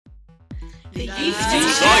The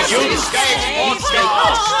Youthscape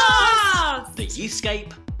Podcast. The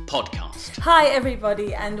Youthscape Podcast. Hi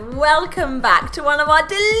everybody and welcome back to one of our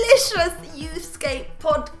delicious Youthscape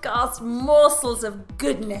Podcast morsels of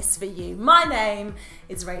goodness for you. My name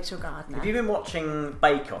is Rachel Gardner. Have you been watching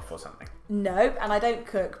Bake Off or something? No, and I don't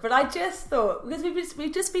cook, but I just thought, because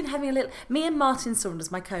we've just been having a little, me and Martin Saunders,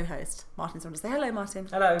 my co-host, Martin Saunders, say hello Martin.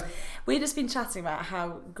 Hello. We've just been chatting about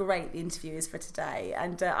how great the interview is for today,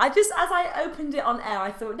 and I just, as I opened it on air, I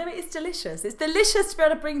thought, no, it's delicious. It's delicious to be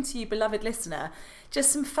able to bring to you, beloved listener,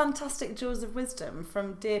 just some fantastic jewels of wisdom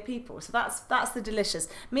from dear people. So that's the delicious.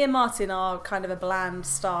 Me and Martin are kind of a bland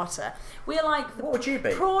starter. We're like the What would you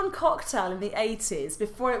be? prawn cocktail in the 80s,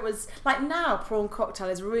 before it was, like now prawn cocktail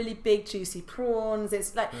is really big juicy prawns.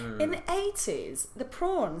 It's like, in the 80s, the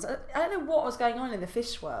prawns, I don't know what was going on in the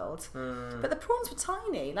fish world, but the prawns were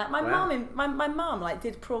tiny. Like my Wow. mum like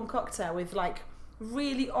did prawn cocktail with like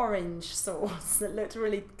really orange sauce that looked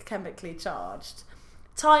really chemically charged.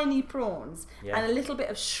 Tiny prawns and a little bit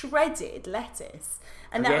of shredded lettuce,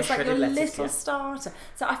 and that was like your little starter.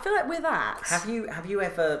 So I feel like with that, Have you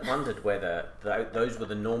ever wondered whether those were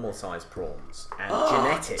the normal size prawns and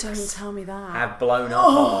genetics don't tell me that, have blown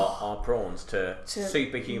up our prawns to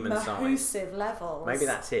superhuman size? massive levels. Maybe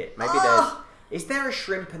that's it. Maybe is there a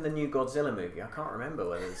shrimp in the new Godzilla movie? I can't remember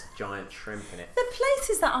whether there's a giant shrimp in it. The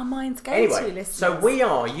places that our minds go to, Anyway, listeners. so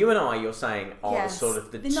you and I, you're saying, are Yes. the sort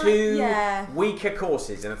of the The two weaker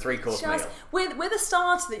courses in a three-course meal. We're the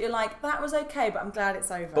starter that you're like, that was okay, but I'm glad it's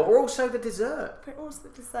over. But we're also the dessert. But also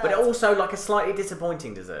the dessert. But also like a slightly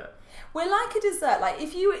disappointing dessert. We're like a dessert. Like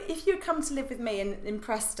if you come to live with me in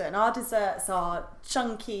Preston, our desserts are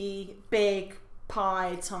chunky, big,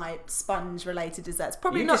 pie type sponge related desserts.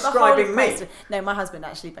 Probably You not the whole of describing me? Preston. No, my husband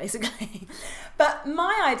actually, basically. But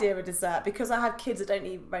my idea of a dessert, because I have kids that don't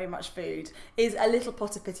eat very much food, is a little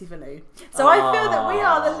pot of petit veloux. So I feel that we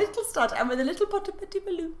are the little starter, and with a little pot of petit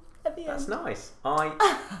veloux at the end. That's nice.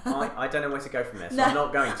 I don't know where to go from there, so I'm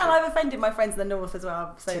not going to. And I've offended my friends in the north as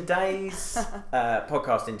well. So. Today's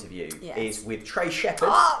podcast interview is with Trey Shepherd.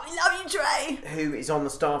 Oh, we love you, Trey! Who is on the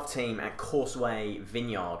staff team at Causeway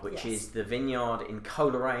Vineyard, which is the vineyard in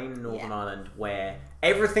Coleraine, Northern Ireland, where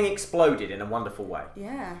everything exploded in a wonderful way.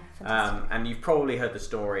 Yeah, fantastic. And you've probably heard the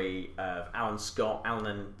story of Alan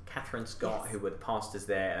and Catherine Scott, who were the pastors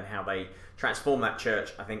there, and how they transformed that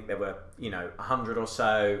church. I think there were, 100 or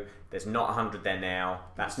so. There's not 100 there now.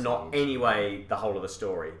 That's not anyway the whole of the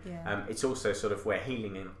story. Yeah. It's also sort of where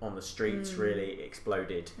healing on the streets really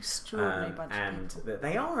exploded. Extraordinary bunch and of people.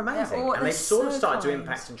 they are amazing. And they've they're sort of so started to kind.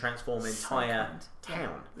 impact and transform an entire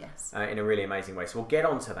town Yes. in a really amazing way. So we'll get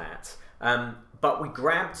onto that. But we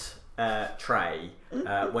grabbed Trey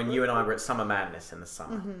when you and I were at Summer Madness in the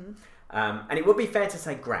summer. And it would be fair to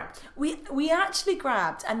say grabbed. We actually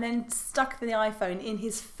grabbed and then stuck the iPhone in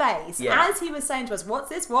his face as he was saying to us, "What's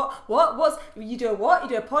this? What's you do a what? You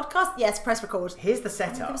do a podcast? Yes, press record." Here's the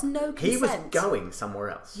setup. There was no consent. He was going somewhere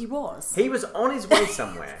else. He was. He was on his way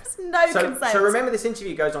somewhere. No consent. So remember, this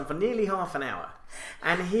interview goes on for nearly half an hour.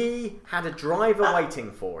 And he had a driver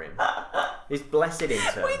waiting for him. His blessed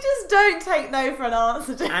intern. We just don't take no for an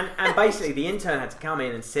answer. And basically, the intern had to come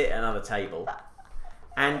in and sit at another table.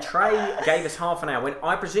 And Trey gave us half an hour when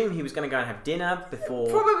I presume he was going to go and have dinner before.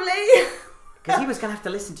 Probably. Because he was going to have to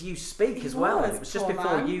listen to you speak as well. And it was just poor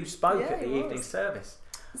before man. you spoke Yeah, at the he evening was. service.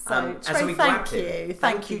 So, and Trey, so we thank grabbed you. him.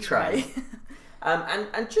 Thank you, Trey.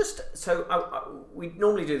 And just so we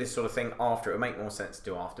normally do this sort of thing after. It would make more sense to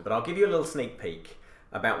do after, but I'll give you a little sneak peek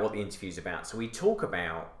about what the interview's about. So we talk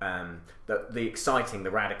about the exciting,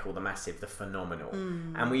 the radical, the massive, the phenomenal,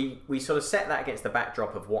 and we sort of set that against the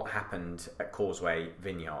backdrop of what happened at Causeway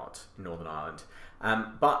Vineyard in Northern Ireland.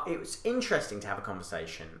 But it was interesting to have a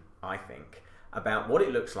conversation, I think, about what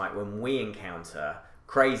it looks like when we encounter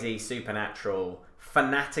crazy, supernatural,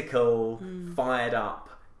 fanatical, fired up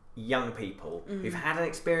young people who've had an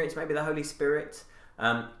experience, maybe the Holy Spirit,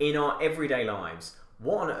 in our everyday lives.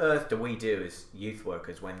 What on earth do we do as youth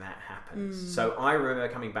workers when that happens? So I remember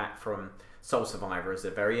coming back from Soul Survivor as a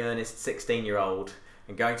very earnest 16-year-old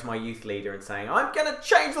and going to my youth leader and saying, "I'm going to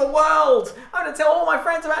change the world! I'm going to tell all my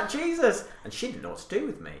friends about Jesus!" And she didn't know what to do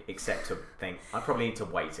with me, except to think, I probably need to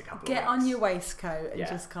wait a couple of weeks. Get on your waistcoat and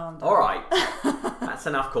just calm down. All right. That's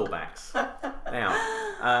enough callbacks.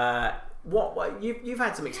 Now, what you've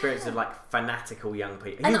had some experiences of like fanatical young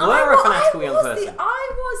people. And You were a fanatical young person.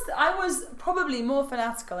 I was probably more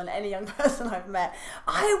fanatical than any young person I've met.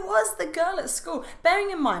 I was the girl at school.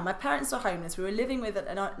 Bearing in mind, my parents were homeless. We were living with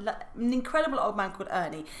an incredible old man called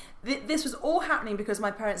Ernie. This was all happening because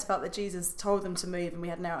my parents felt that Jesus told them to move and we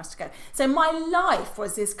had nowhere else to go. So my life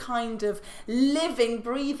was this kind of living,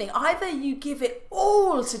 breathing. Either you give it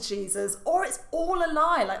all to Jesus or it's all a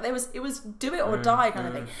lie. Like it was do it or die kind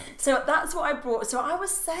of thing. So that's what I brought. So I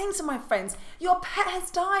was saying to my friends, your pet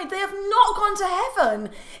has died. They have not gone to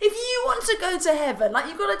heaven. If you want to go to heaven, like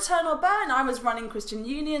you've got to turn or burn. I was running Christian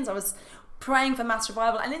unions. I was praying for mass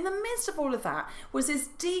revival, and in the midst of all of that was this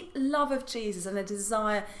deep love of Jesus and a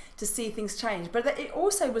desire to see things change. But it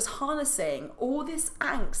also was harnessing all this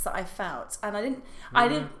angst that I felt, and I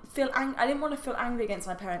didn't want to feel angry against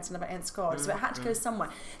my parents and against God, so it had to go somewhere.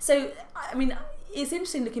 So I mean, it's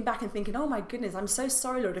interesting looking back and thinking, oh my goodness, I'm so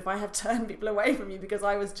sorry, Lord, if I have turned people away from you, because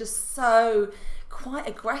I was just so quite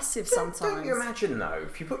aggressive sometimes. Don't you imagine though,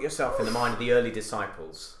 if you put yourself in the mind of the early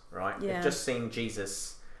disciples, right? Yeah. They've just seen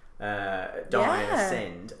Jesus die and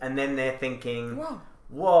ascend, and then they're thinking,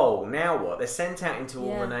 whoa, now what? They're sent out into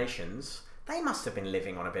all the nations. They must have been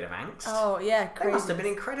living on a bit of angst. Oh yeah, crazy. They must have been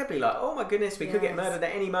incredibly like, oh my goodness, we could get murdered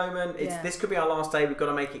at any moment. This could be our last day. We've got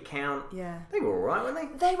to make it count. Yeah, they were all right,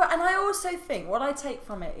 weren't they? They were, and I also think what I take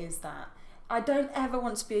from it is that I don't ever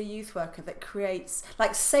want to be a youth worker that creates,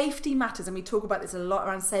 like, safety matters, and we talk about this a lot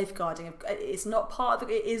around safeguarding. It's not part of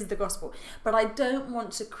it is the gospel, but I don't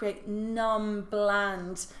want to create numb,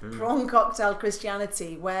 bland, prawn cocktail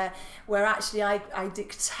Christianity where actually I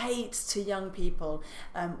dictate to young people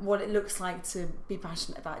what it looks like to be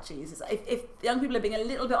passionate about Jesus. If young people are being a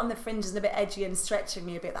little bit on the fringes and a bit edgy and stretching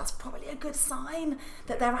me a bit, that's probably a good sign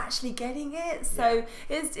that they're actually getting it. So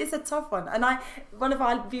it's a tough one. And one of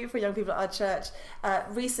our beautiful young people at our church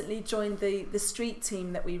recently joined the street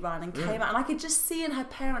team that we run and came out, and I could just see in her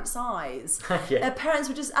parents' eyes, her parents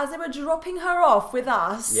were just, as they were dropping her off with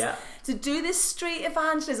us to do this street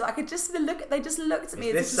evangelism, I could just see they just looked at me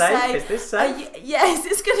as if to say, is this safe? Yes,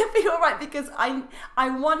 it's going to be all right, because I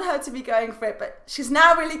want her to be going for it, but she's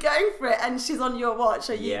now really going for it, and she's on your watch.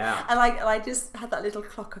 And I just had that little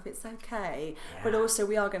clock of it's okay, but also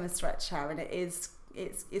we are going to stretch her, and it's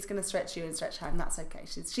going to stretch you and stretch her, and that's okay.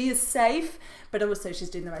 She is safe, but also she's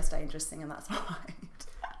doing the most dangerous thing, and that's all right.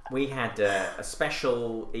 We had a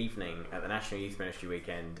special evening at the National Youth Ministry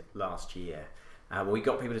Weekend last year. We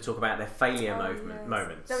got people to talk about their failure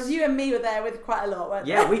moments. That was you and me were there with quite a lot, weren't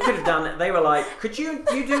they? Yeah, we could have done it. They were like, could you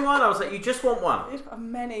do one? I was like, you just want one.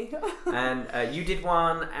 Many. And you did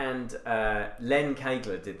one, and Len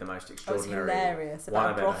Kagler did the most extraordinary hilarious, one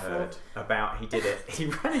I've ever heard. He did it. He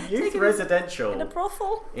ran a youth residential. In a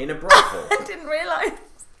brothel. I didn't realise.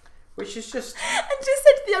 Which is just... And just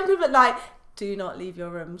said to the young people at night, do not leave your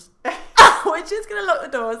rooms. We're just going to lock the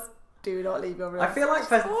doors. Do not leave your room. I feel like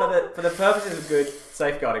for the purposes of good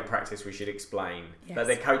safeguarding practice, we should explain that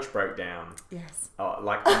their coach broke down. Yes.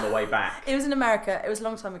 Like on the way back. It was in America. It was a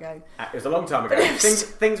long time ago. It was a long time ago.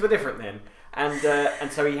 Things were different then.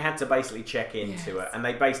 And so he had to basically check into it, and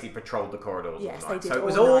they basically patrolled the corridors all night. They did. So it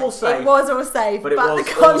was all safe. It was all safe, but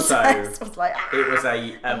the context was like... It was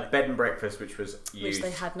a bed and breakfast which was used...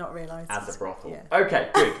 Which they had not realised. As a brothel. Yeah. Okay,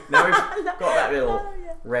 good. Now we've got that little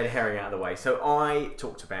red herring out of the way. So I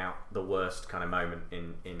talked about the worst kind of moment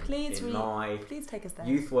in my take us there.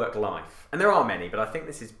 youth work life. And there are many, but I think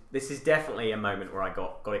this is definitely a moment where I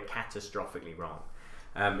got it catastrophically wrong.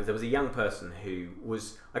 There was a young person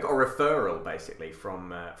I got a referral basically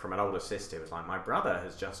from an older sister who was like, my brother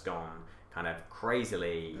has just gone kind of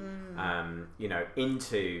crazily,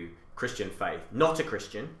 into Christian faith. Not a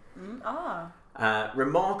Christian.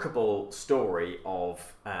 Remarkable story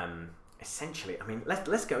of, essentially, I mean,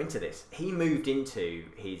 let's go into this. He moved into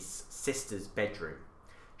his sister's bedroom.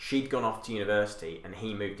 She'd gone off to university, and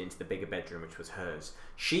he moved into the bigger bedroom, which was hers.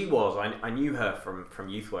 She was, I knew her from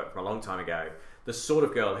youth work from a long time ago, the sort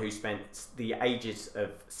of girl who spent the ages of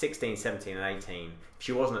 16, 17 and 18, if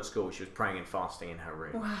she wasn't at school, she was praying and fasting in her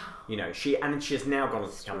room. Wow. She has now gone on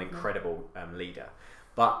to become an incredible leader.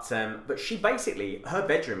 But she basically, her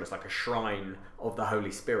bedroom was like a shrine of the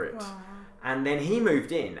Holy Spirit. Wow. And then he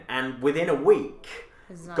moved in, and within a week,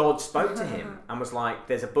 God spoke to him and was like,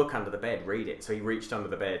 there's a book under the bed, read it. So he reached under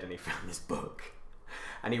the bed and he found this book.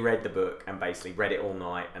 And he read the book and basically read it all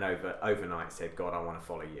night, and overnight said, God, I want to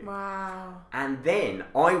follow you. Wow. And then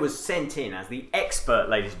I was sent in as the expert,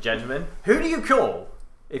 ladies and gentlemen. Who do you call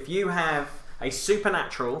if you have a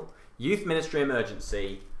supernatural youth ministry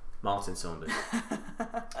emergency? Martin Saunders.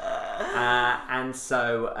 And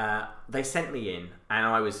so they sent me in, and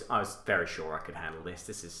I was very sure I could handle this.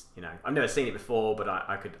 This is, I've never seen it before, but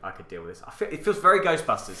I could deal with this. It feels very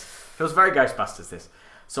Ghostbusters. This.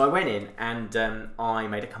 So I went in and I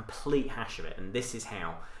made a complete hash of it, and this is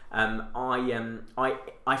how.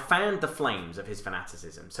 I fanned the flames of his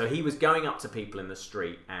fanaticism. So he was going up to people in the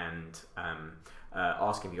street and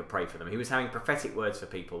asking if you could pray for them. He was having prophetic words for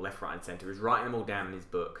people left, right and centre. He was writing them all down in his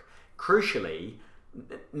book. Crucially,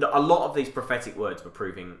 a lot of these prophetic words were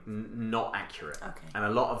proving not accurate. Okay. And a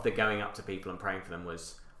lot of the going up to people and praying for them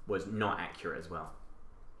was not accurate as well.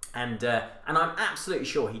 And I'm absolutely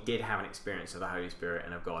sure he did have an experience of the Holy Spirit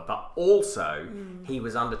and of God, but also he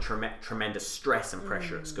was under tremendous stress and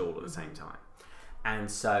pressure at school at the same time.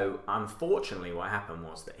 And so, unfortunately, what happened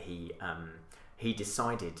was that he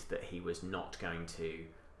decided that he was not going to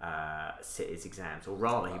sit his exams, or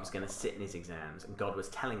rather, he was going to sit in his exams, and God was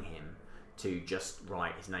telling him to just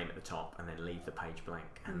write his name at the top and then leave the page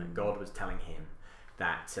blank, and that God was telling him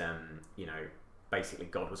that basically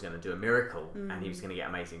God was going to do a miracle and he was going to get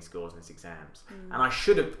amazing scores in his exams. And I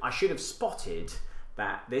should have spotted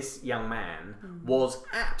that this young man was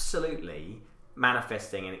absolutely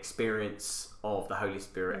manifesting an experience of the Holy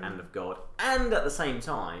Spirit and of God, and at the same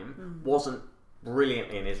time wasn't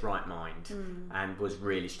brilliantly in his right mind and was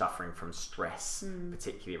really suffering from stress,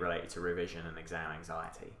 particularly related to revision and exam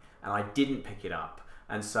anxiety. And I didn't pick it up.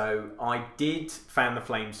 And so I did fan the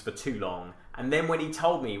flames for too long. And then when he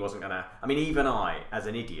told me he wasn't going to... even I, as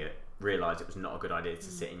an idiot, realised it was not a good idea to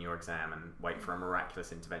sit in your exam and wait for a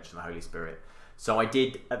miraculous intervention of the Holy Spirit. So I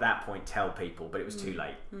did, at that point, tell people, but it was too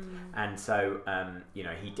late. And so,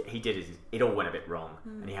 he did it all went a bit wrong,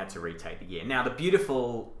 and he had to retake the year. Now, the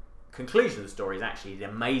beautiful conclusion of the story is actually,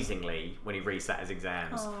 amazingly, when he resat his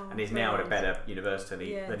exams, and is now at a better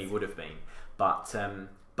university than he would have been. But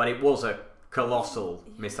it was a colossal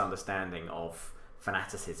misunderstanding of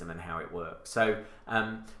fanaticism and how it works. So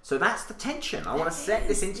that's the tension. I want to set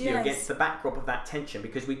this interview against the backdrop of that tension,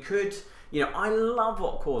 because we could, I love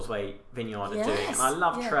what Causeway Vineyard are doing, and I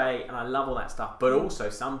love Trey, and I love all that stuff, but also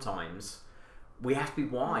sometimes we have to be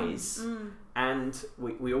wise, and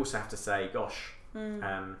we also have to say, gosh,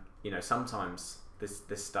 sometimes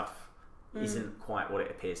this stuff isn't quite what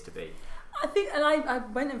it appears to be. I think, and I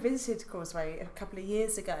went and visited Causeway a couple of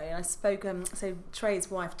years ago, and I spoke. So Trey's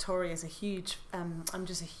wife Tori is a huge. I'm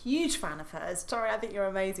just a huge fan of hers. Tori, I think you're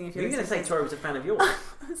amazing. If you're going to say Tori was a fan of yours,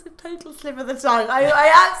 it's a total slip of the tongue.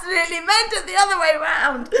 I absolutely meant it the other way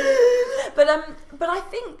round. But I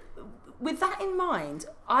think, with that in mind,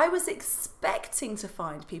 I was expecting to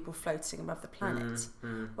find people floating above the planet.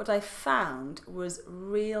 What I found was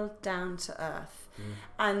real down to earth.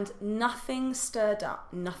 And nothing stirred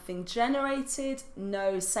up, nothing generated,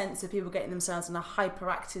 no sense of people getting themselves in a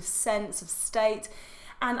hyperactive sense of state.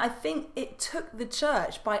 And I think it took the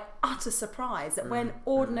church by utter surprise that when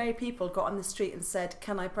ordinary people got on the street and said,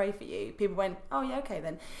 "Can I pray for you?" people went, "Oh yeah, okay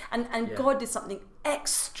then." And God did something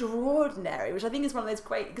extraordinary, which I think is one of those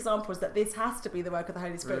great examples that this has to be the work of the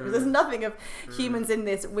Holy Spirit, because there's nothing of humans in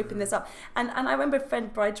this whipping this up. And I remember a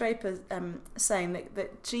friend, Bride Draper, saying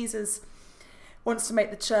that Jesus wants to make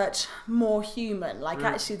the church more human.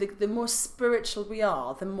 Actually, the more spiritual we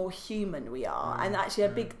are, the more human we are. And actually,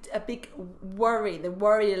 a big worry, the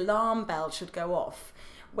worry alarm bell should go off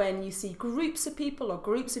when you see groups of people or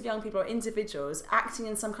groups of young people or individuals acting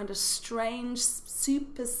in some kind of strange,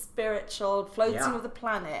 super spiritual, floating of the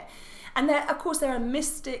planet. And of course, there are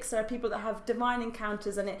mystics, there are people that have divine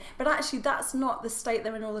encounters in it, but actually that's not the state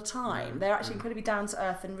they're in all the time. They're actually incredibly down to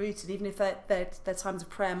earth and rooted, even if their times of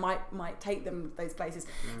prayer might take them those places.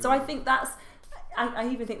 So I think I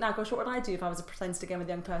even think now, gosh, what would I do if I was presented again with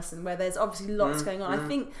a young person where there's obviously lots going on? I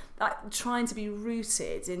think that trying to be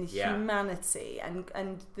rooted in humanity and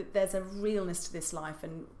there's a realness to this life,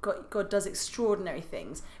 and God does extraordinary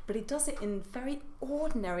things, but he does it in very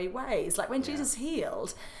ordinary ways. Like when Jesus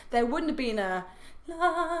healed, there wouldn't have been a la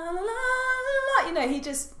la la la, he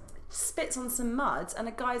just spits on some mud and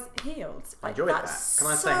a guy's healed. I enjoyed that. Can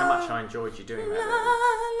I say how much I enjoyed you doing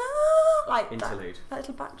that interlude? That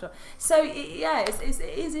little backdrop. So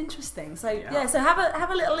it is interesting. So so have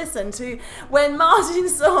a little listen to when Martin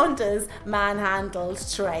Saunders manhandled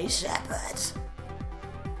Trey Shepherd.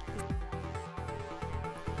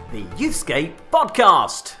 The Youthscape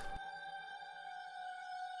Podcast.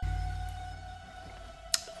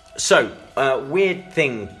 So, weird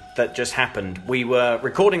thing that just happened. We were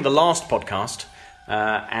recording the last podcast,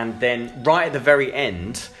 and then right at the very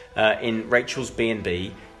end, in Rachel's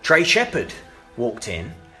B&B, Trey Shepherd walked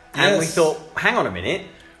in, and we thought, hang on a minute,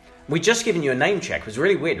 We just given you a name check. It was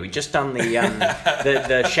really weird. We just done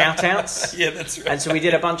the shout outs. Yeah, that's right. And so we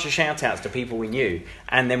did a bunch of shout outs to people we knew,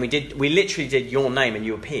 and then we literally did your name, and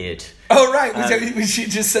you appeared. Oh right, she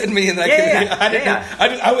just said me, and I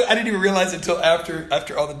didn't even realize it until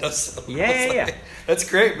after all the dust settled. Yeah. That's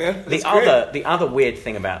great, man. The other weird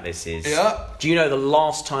thing about this is, do you know the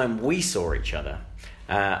last time we saw each other?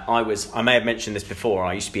 I may have mentioned this before.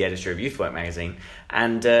 I used to be editor of Youthwork magazine,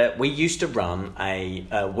 and we used to run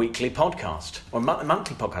a weekly podcast or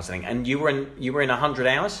monthly podcast, I think. And you were in 100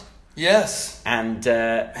 Hours. Yes. And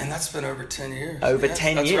that's been over 10 years. Over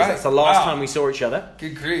 10 years. Right. That's the last time we saw each other.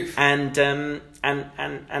 Good grief. And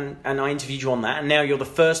I interviewed you on that, and now you're the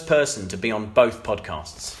first person to be on both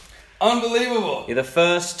podcasts. Unbelievable. You're the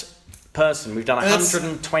first person. We've done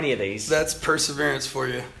 120 of these. That's perseverance for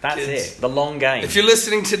you. That's kids. it. The long game. If you're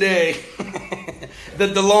listening today,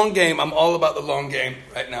 the long game, I'm all about the long game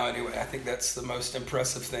right now anyway. I think that's the most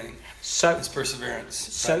impressive thing. Is perseverance.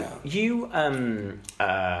 So right now. you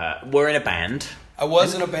were in a band. I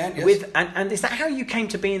was in a band, yes. And is that how you came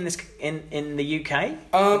to be in the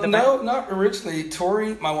UK? No, not originally.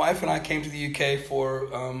 Tori, my wife, and I came to the UK for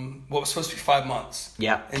what was supposed to be 5 months.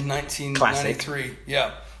 Yeah. In 1993. Classic.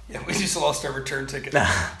 Yeah, we just lost our return ticket.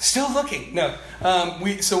 Still looking. No.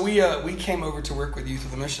 We came over to work with Youth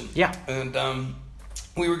with a Mission. Yeah. And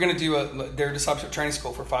we were going to do their discipleship training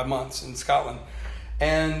school for 5 months in Scotland.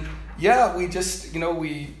 And yeah, we just,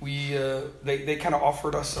 they kind of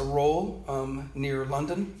offered us a role near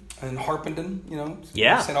London and Harpenden,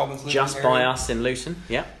 St. Albans. Just by us in Luton,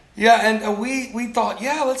 yeah. Yeah, and we thought,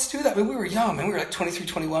 let's do that. I mean, we were young, man. We were like 23,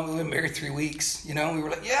 21. We were married 3 weeks, We were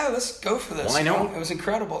like, let's go for this. Why not? It was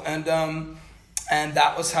incredible. And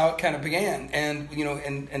that was how it kind of began. And,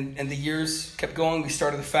 and the years kept going. We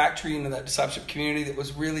started the factory into that discipleship community that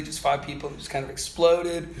was really just 5 people. It just kind of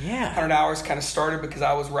exploded. Yeah. 100 Hours kind of started because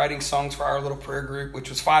I was writing songs for our little prayer group, which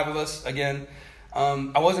was 5 of us, again. We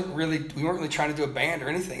weren't really trying to do a band or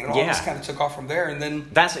anything. And all this kind of took off from there. And then...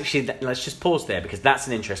 That's actually... Let's just pause there, because that's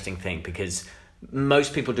an interesting thing, because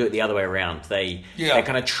most people do it the other way around. They're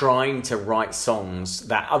kind of trying to write songs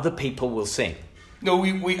that other people will sing. No,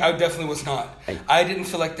 I definitely was not. I didn't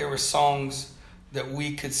feel like there were songs that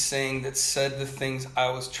we could sing that said the things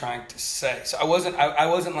I was trying to say. So I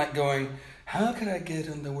wasn't like going, how could I get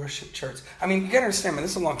in the worship charts? I mean, you gotta understand, man,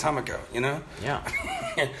 this is a long time ago, Yeah.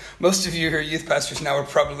 Most of you who are youth pastors now are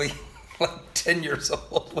probably like 10 years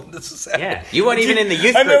old when this was happening. Yeah, you weren't even in the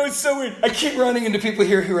youth group. I know, it's so weird. I keep running into people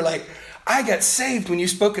here who are like, I got saved when you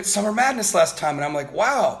spoke at Summer Madness last time. And I'm like,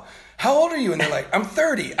 wow. How old are you? And they're like, I'm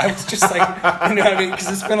 30. I was just like,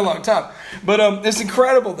 because it's been a long time. But it's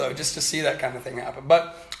incredible, though, just to see that kind of thing happen.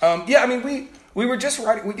 But, we were just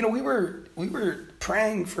writing, we were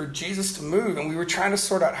praying for Jesus to move, and we were trying to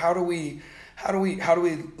sort out how do we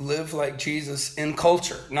live like Jesus in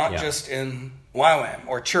culture, not just in YWAM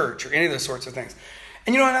or church or any of those sorts of things.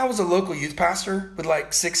 And, and I was a local youth pastor with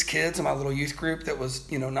like 6 kids in my little youth group that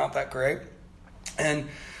was, not that great. And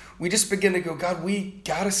we just began to go, God, we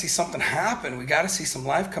got to see something happen. We got to see some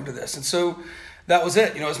life come to this. And so that was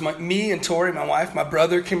it. It was me and Tori, my wife. My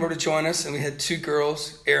brother came over to join us, and we had 2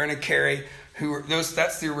 girls, Erin and Carrie, who were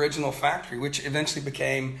that's the original factory, which eventually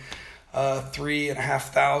became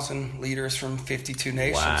 3,500 leaders from 52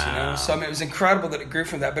 nations. Wow. So it was incredible that it grew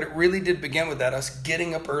from that. But it really did begin with that, us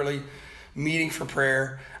getting up early, meeting for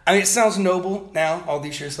prayer. I mean, it sounds noble now, all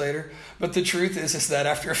these years later, but the truth is that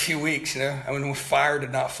after a few weeks, when fire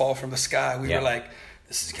did not fall from the sky, we were like,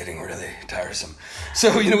 this is getting really tiresome.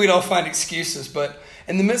 So, we'd all find excuses. But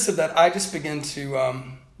in the midst of that, I just began to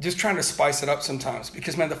just trying to spice it up sometimes,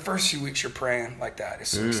 because, man, the first few weeks you're praying like that is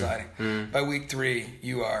so exciting. By week 3,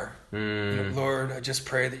 you are, Lord, I just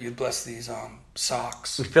pray that you'd bless these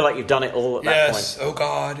socks. You feel like you've done it all at that point. Yes, oh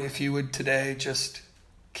God, if you would today just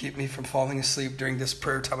keep me from falling asleep during this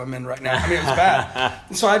prayer time I'm in right now. I mean, it was bad.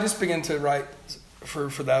 And so I just began to write for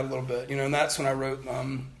that a little bit, and that's when I wrote,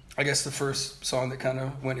 I guess, the first song that kind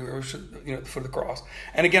of went anywhere, was, For the Cross.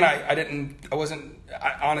 And again,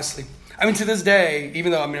 honestly, to this day,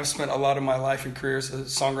 even though, I've spent a lot of my life and career as a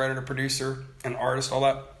songwriter, a producer, an artist, all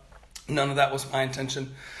that, none of that was my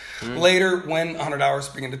intention. Later, when 100 Hours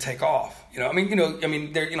began to take off,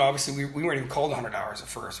 obviously we weren't even called 100 Hours at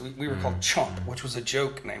first. We were called Chump, which was a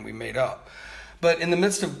joke name we made up. But in the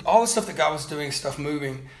midst of all the stuff that God was doing, stuff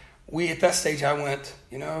moving, at that stage I went,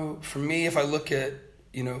 for me, if I look at,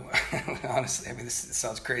 honestly, this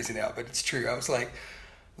sounds crazy now, but it's true. I was like,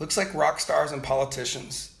 looks like rock stars and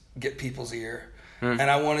politicians get people's ear. And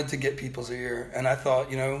I wanted to get people's ear. And I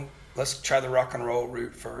thought, let's try the rock and roll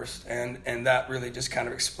route first, and that really just kind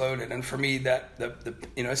of exploded. And for me, that the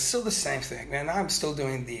it's still the same thing, man. I'm still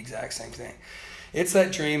doing the exact same thing. It's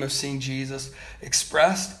that dream of seeing Jesus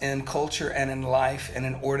expressed in culture and in life and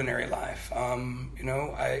in ordinary life.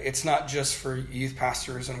 It's not just for youth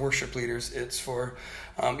pastors and worship leaders. It's for,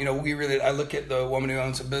 I look at the woman who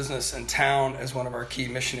owns a business in town as one of our key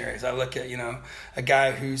missionaries. I look at, a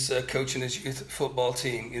guy who's coaching his youth football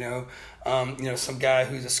team, some guy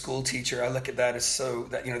who's a school teacher. I look at that as so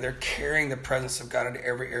that, they're carrying the presence of God into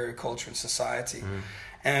every area of culture and society. Mm-hmm.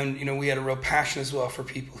 And, we had a real passion as well for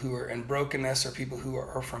people who are in brokenness or people who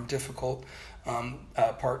are from difficult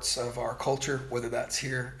parts of our culture, whether that's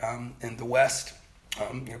here in the West,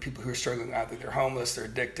 people who are struggling, either they're homeless, they're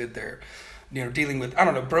addicted, they're, dealing with,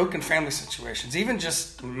 broken family situations, even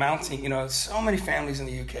just mounting, so many families in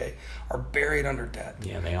the UK are buried under debt.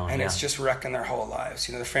 Yeah, they are. And it's just wrecking their whole lives.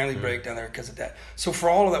 Their family break down there because of debt. So for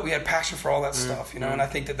all of that, we had passion for all that stuff, and I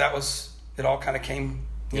think that was, it all kind of came.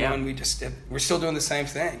 And we're still doing the same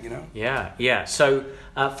thing, Yeah. So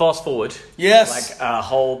fast forward. Yes. Like a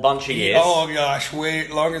whole bunch of years. Oh gosh, way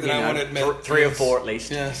longer than I want to admit. Three or four at least.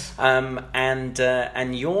 Yes.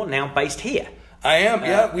 And you're now based here. I am.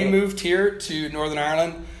 Yeah. We moved here to Northern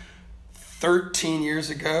Ireland 13 years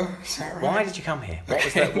ago. Is that right? Why did you come here? What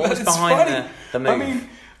was that? Okay, What was behind the move?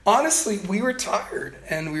 Honestly, we were tired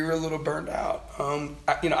and we were a little burned out.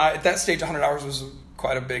 At that stage, 100 hours was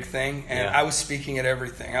quite a big thing, and I was speaking at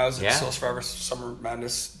everything. I was at Soul Survivor, Summer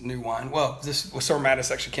Madness, New Wine. Well, Summer Madness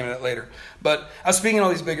actually came in that later, but I was speaking at all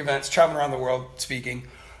these big events, traveling around the world speaking,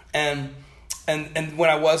 and when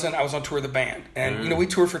I wasn't, I was on tour with the band, and we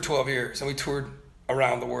toured for 12 years, and we toured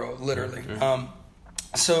around the world, literally.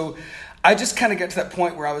 So I just kind of got to that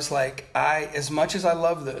point where I was like, as much as I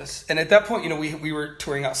love this, and at that point, we were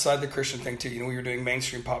touring outside the Christian thing too. We were doing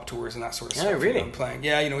mainstream pop tours and that sort of stuff. Oh, really? Playing.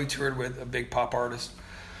 Yeah, we toured with a big pop artist,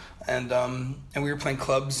 and we were playing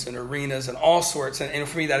clubs and arenas and all sorts. And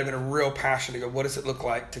for me, that had been a real passion to go, what does it look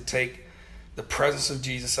like to take the presence of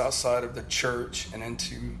Jesus outside of the church and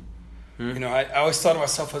into, I always thought of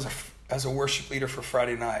myself as a worship leader for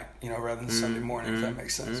Friday night, rather than Sunday morning, if that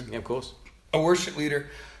makes sense. Yeah, of course. A worship leader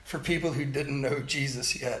for people who didn't know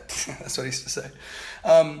Jesus yet. That's what he used to say.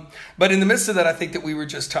 But in the midst of that, I think that we were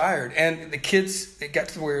just tired. And it got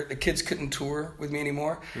to where the kids couldn't tour with me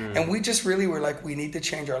anymore. And we just really were like, we need to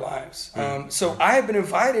change our lives. So I had been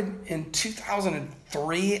invited in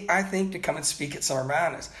 2003, I think, to come and speak at Summer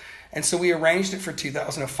Madness. And so we arranged it for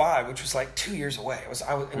 2005, which was like 2 years away. It was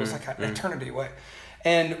like an eternity away.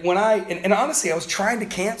 And when and honestly, I was trying to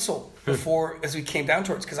cancel before, as we came down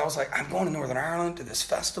towards, because I was like, I'm going to Northern Ireland to this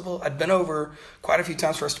festival. I'd been over quite a few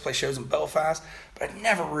times for us to play shows in Belfast, but I'd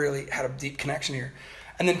never really had a deep connection here.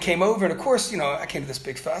 And then came over, and of course, I came to this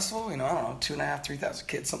big festival, I don't know, 2,500, 3,000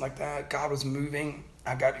 kids, something like that. God was moving.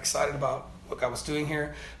 I got excited about what God was doing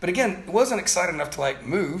here. But again, it wasn't excited enough to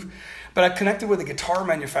move. But I connected with a guitar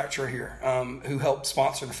manufacturer here who helped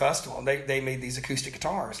sponsor the festival. They made these acoustic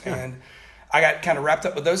guitars. Yeah. And I got kind of wrapped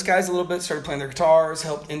up with those guys a little bit, started playing their guitars,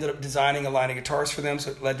 ended up designing a line of guitars for them,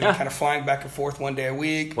 so it led to kind of flying back and forth one day a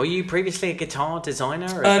week. Were you previously a guitar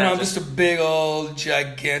designer? Or no, I'm just a big old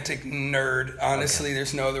gigantic nerd. Honestly,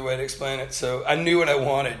 There's no other way to explain it. So I knew what I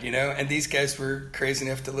wanted, and these guys were crazy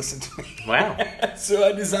enough to listen to me. Wow. So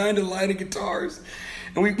I designed a line of guitars.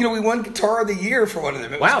 And we won Guitar of the Year for one of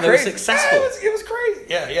them. They were successful. Yeah, it was crazy.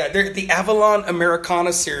 Yeah. They're the Avalon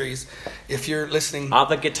Americana series. If you're listening,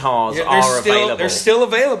 other guitars are available. They're still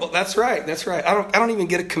available. That's right. I don't even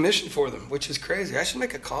get a commission for them, which is crazy. I should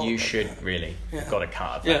make a call. You should really. Yeah. Got a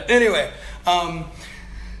card. Yeah. Anyway,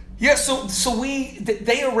 So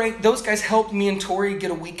they arranged. Those guys helped me and Tori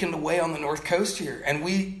get a weekend away on the North Coast here, and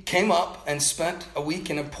we came up and spent a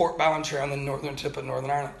weekend in Port Ballantrae on the northern tip of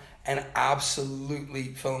Northern Ireland. And absolutely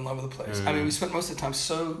fell in love with the place. I mean, we spent most of the time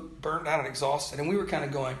so burnt out and exhausted. And we were kind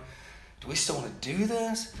of going, do we still want to do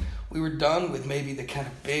this? We were done with maybe the kind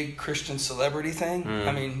of big Christian celebrity thing.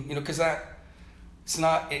 I mean, because it's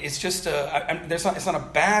not a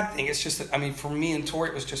bad thing. It's just that, for me and Tori,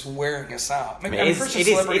 it was just wearing us out. Maybe, it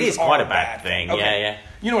is quite a bad thing. Okay. Yeah.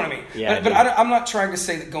 You know what I mean? Yeah, but I'm not trying to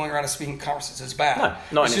say that going around and speaking at conferences is bad.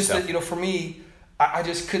 No, not it's just that, for me, I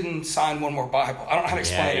just couldn't sign one more Bible. I don't know how to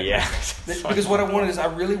explain it. Yeah. Because what I wanted is,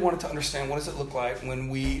 I really wanted to understand, what does it look like when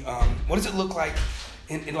we, what does it look like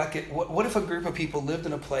what if a group of people lived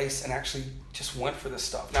in a place and actually just went for this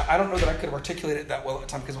stuff? Now, I don't know that I could have articulated it that well at the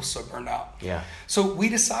time because I was so burned out. Yeah. So we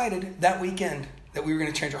decided that weekend that we were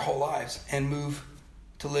going to change our whole lives and move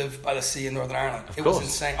to live by the sea in Northern Ireland. It course. was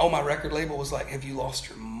insane. Oh, my record label was like, have you lost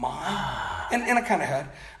your mind? And I kind of had.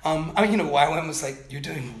 I mean, YWAM was like, you're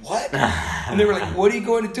doing what? And they were like, what are you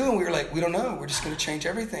going to do? And we were like, we don't know. We're just going to change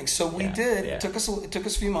everything. So we did. Yeah. It took us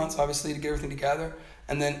a few months, obviously, to get everything together.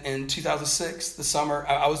 And then in 2006, the summer,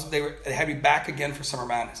 they had me back again for Summer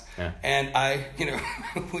Madness. Yeah. And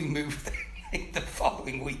we moved the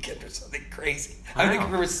following weekend or something crazy. Wow. I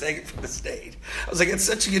remember saying it from the stage. I was like, it's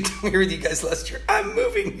such a good time here with you guys last year. I'm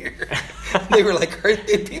moving here. They were like,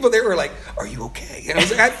 people there were like, are you okay? And I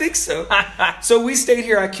was like, I think so. So we stayed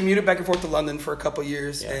here. I commuted back and forth to London for a couple of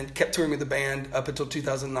years and kept touring with the band up until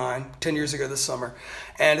 2009, 10 years ago this summer.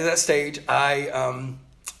 And at that stage, I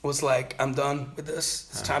was like, I'm done with this.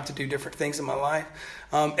 It's time to do different things in my life.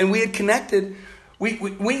 And we had connected. We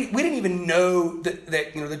didn't even know that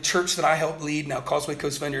the church that I helped lead, now Causeway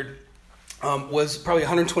Coast Vineyard, was probably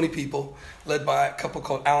 120 people, led by a couple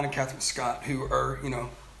called Alan and Catherine Scott, who are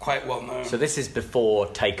quite well known. So this is before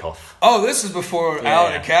Takeoff. Oh, this is before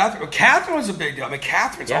Alan and Catherine. Catherine was a big deal. I mean,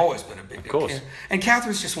 Catherine's always been a big deal. Of course. And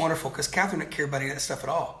Catherine's just wonderful because Catherine didn't care about any of that stuff at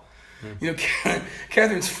all.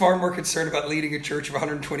 Catherine's far more concerned about leading a church of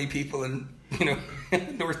 120 people in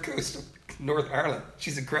north coast of Northern Ireland.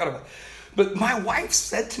 She's incredible. But my wife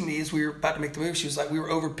said to me as we were about to make the move, she was like, we were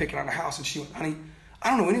over picking out a house, and she went, honey, I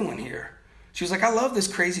don't know anyone here. She was like, I love this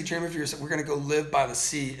crazy dream of yours that we're going to go live by the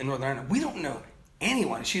sea in Northern Ireland. We don't know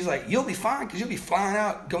anyone. She's like, you'll be fine because you'll be flying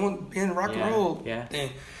out, going in rock and roll. Yeah.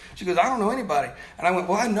 And she goes, I don't know anybody. And I went,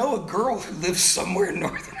 well, I know a girl who lives somewhere in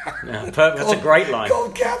Northern Ireland. Yeah, that's a great line.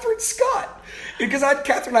 Called Catherine Scott. Because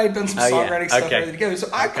Catherine and I had done some songwriting stuff together. So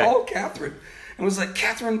I called Catherine and was like,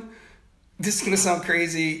 Catherine, this is going to sound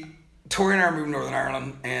crazy. Tori and I are moving to Northern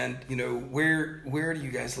Ireland, and where do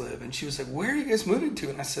you guys live? And she was like, where are you guys moving to?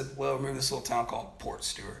 And I said, well, we're moving to this little town called Port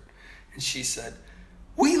Stewart. And she said,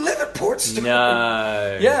 we live at Port Stewart.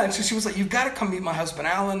 No. Yeah, and so she was like, you've got to come meet my husband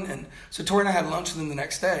Alan. And so Tori and I had lunch with them the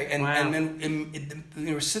next day, and then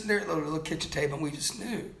we were sitting there at the little kitchen table, and we just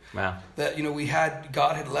knew that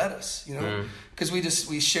God had led us, because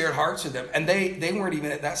we shared hearts with them, and they weren't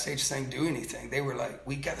even at that stage saying do anything. They were like,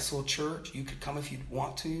 we got this little church, you could come if you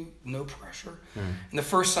want to, no pressure. And the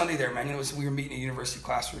first Sunday there, man, we were meeting in a university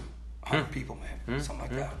classroom, 100 people, man, something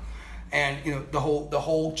like that. And the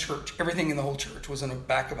whole church, everything in the whole church was in the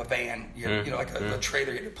back of a van, like a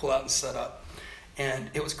trailer you had to pull out and set up. And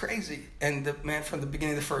it was crazy. And from the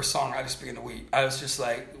beginning of the first song, I just began to weep. I was just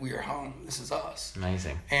like, we are home. This is us.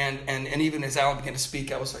 Amazing. And even as Alan began to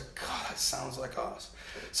speak, I was like, God, that sounds like us.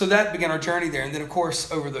 So that began our journey there. And then, of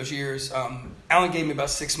course, over those years, Alan gave me about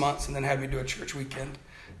 6 months and then had me do a church weekend.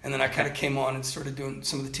 And then I kind of came on and started doing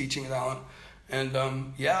some of the teaching with Alan. And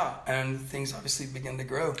and things obviously began to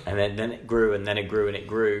grow. And then it grew, and then it grew, and it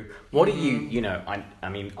grew. What do I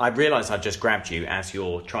mean, I realised I just grabbed you as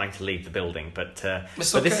you're trying to leave the building, but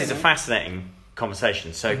this is a fascinating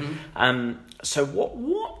conversation. So, so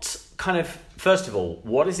what kind of, first of all,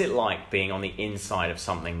 what is it like being on the inside of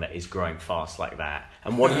something that is growing fast like that?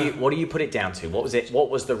 And what do you put it down to? What was it? What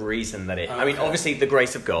was the reason that it? I mean, obviously the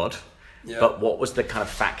grace of God. Yeah. But what was the kind of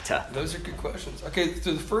factor? Those are good questions. Okay,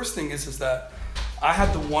 so the first thing is that I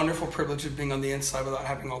had the wonderful privilege of being on the inside without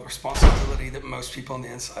having all the responsibility that most people on the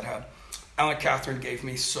inside had. Alan and Catherine gave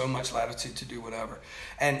me so much latitude to do whatever.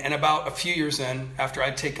 And about a few years in, after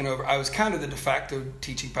I'd taken over, I was kind of the de facto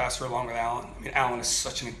teaching pastor along with Alan. I mean, Alan is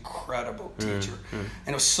such an incredible teacher. And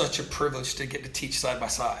it was such a privilege to get to teach side by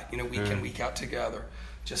side, week in, week out together.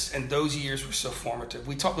 And those years were so formative.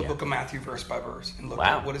 We taught the book of Matthew verse by verse and looked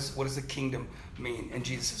at what does the kingdom mean in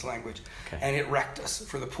Jesus' language. Okay. And it wrecked us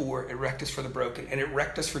for the poor, it wrecked us for the broken, and it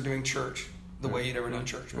wrecked us for doing church the way you'd ever done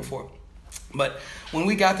church before. But when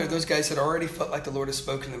we got there, those guys had already felt like the Lord had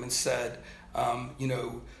spoken to them and said,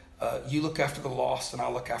 you look after the lost and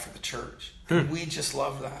I'll look after the church. And we just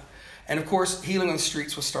loved that. And of course, Healing on the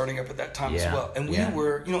Streets was starting up at that time as well. And we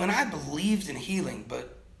were, and I believed in healing,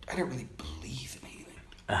 but I didn't really believe in healing.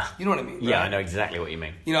 You know what I mean? Yeah, right? I know exactly what you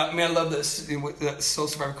mean. I love this. Soul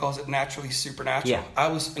Survivor calls it naturally supernatural. Yeah. I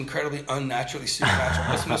was incredibly unnaturally supernatural.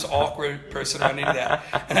 I was the most awkward person around any of that.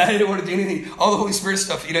 And I didn't want to do anything. All the Holy Spirit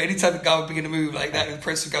stuff, anytime that God would begin to move like that, and the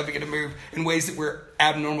presence of God began to move in ways that were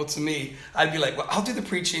abnormal to me, I'd be like, well, I'll do the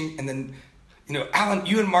preaching, and then, Alan,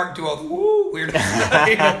 you and Mark do all the weird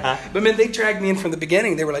stuff. But man, they dragged me in from the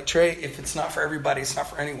beginning. They were like, Trey, if it's not for everybody, it's not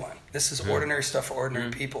for anyone. This is ordinary stuff for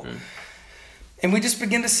ordinary people. And we just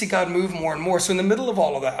begin to see God move more and more. So in the middle of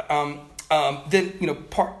all of that, then,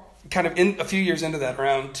 kind of in a few years into that,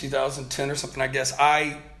 around 2010 or something, I guess,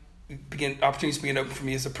 I opportunities began to open for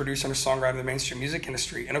me as a producer and a songwriter in the mainstream music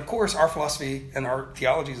industry. And of course, our philosophy and our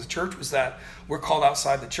theology as a church was that we're called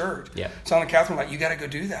outside the church. Yeah. So I'm like, Catherine, like, you got to go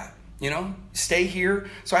do that. You know, stay here.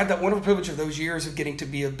 So I had that wonderful privilege of those years of getting to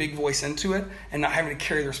be a big voice into it and not having to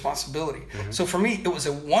carry the responsibility. Mm-hmm. So for me, it was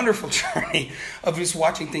a wonderful journey of just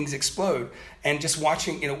watching things explode and just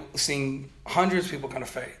watching, you know, seeing hundreds of people come to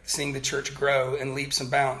faith, seeing the church grow in leaps and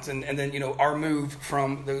bounds. And then, you know, our move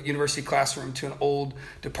from the university classroom to an old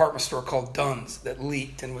department store called Dunn's that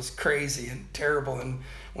leaked and was crazy and terrible. And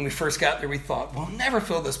when we first got there, we thought, we'll never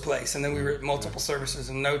fill this place. And then we were at multiple services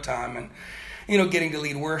in no time. And you know, getting to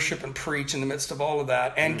lead worship and preach in the midst of all of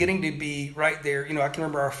that, and getting to be right there. You know, I can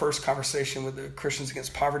remember our first conversation with the Christians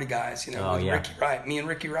Against Poverty guys, you know, with Ricky Wright, me and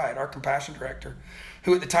Ricky Wright, our compassion director,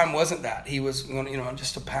 who at the time wasn't that. He was, you know,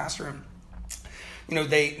 just a pastor. And, you know,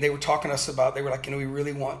 they were talking to us about, they were like, you know, we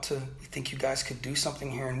think you guys could do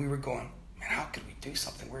something here. And we were going, man, how could we do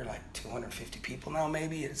something? We're like 250 people now,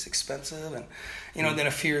 maybe. It's expensive. And, you know, then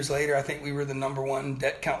a few years later, I think we were the #1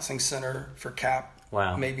 debt counseling center for CAP.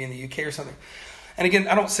 Wow. Maybe in the UK or something. And again,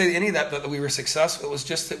 I don't say any of that we were successful. It was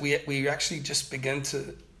just that we actually just began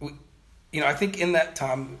to, you know, I think in that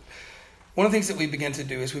time, one of the things that we began to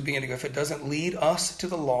do is we began to go, if it doesn't lead us to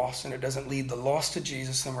the lost and it doesn't lead the lost to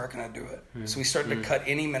Jesus, then we're not going to do it. So we started to cut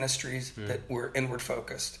any ministries that were inward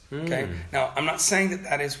focused. Okay. Now, I'm not saying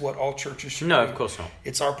that is what all churches should do. No, of course not.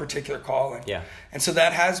 It's our particular calling. Yeah. And so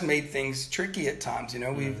that has made things tricky at times. You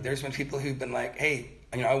know, there's been people who've been like, hey,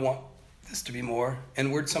 you know, I want this to be more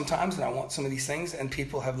inward sometimes, and I want some of these things, and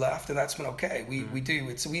people have left, and that's been okay. We do.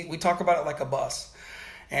 We talk about it like a bus.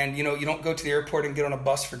 And, you know, you don't go to the airport and get on a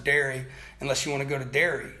bus for Derry unless you want to go to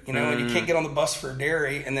Derry, you know, and you can't get on the bus for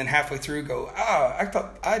Derry and then halfway through go, I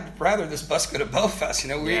thought I'd rather this bus go to Belfast. You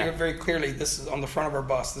know, we very clearly, this is on the front of our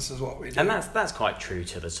bus. This is what we do. And that's quite true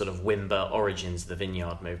to the sort of Wimber origins of the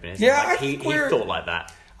Vineyard movement, isn't it? Like he thought like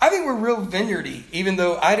that. I think we're real vineyardy, even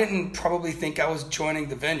though I didn't probably think I was joining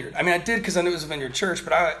the Vineyard. I mean, I did because I knew it was a Vineyard church,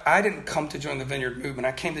 but I didn't come to join the Vineyard movement.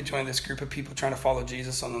 I came to join this group of people trying to follow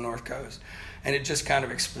Jesus on the North Coast. And it just kind of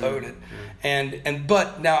exploded.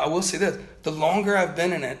 But now I will say this, the longer I've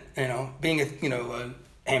been in it, you know, being an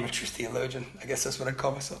amateur theologian, I guess that's what I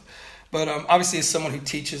call myself. But obviously as someone who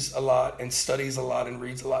teaches a lot and studies a lot and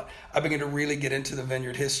reads a lot, I began to really get into the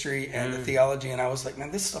Vineyard history and the theology, and I was like,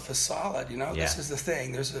 man, this stuff is solid, you know? This is the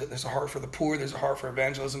thing. There's a heart for the poor, there's a heart for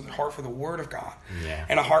evagelism, a heart for the Word of God,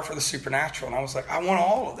 and a heart for the supernatural. And I was like, I want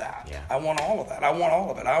all of that. I want all of that. I want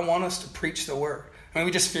all of it. I want us to preach the Word. I mean,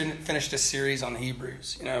 we just finished a series on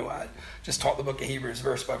Hebrews. You know, I just taught the book of Hebrews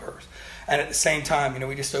verse by verse. And at the same time, you know,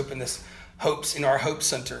 we just opened this our Hope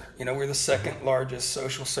Center. You know, we're the second largest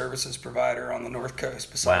social services provider on the North Coast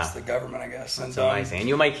besides the government, I guess. That's amazing. And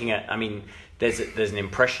you're making there's an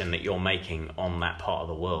impression that you're making on that part of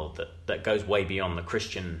the world that goes way beyond the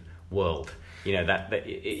Christian world. You know, that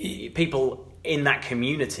people in that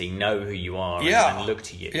community know who you are and look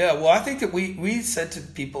to you. Yeah, well, I think that we said to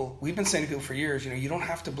people, we've been saying to people for years, you know, you don't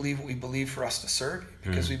have to believe what we believe for us to serve you,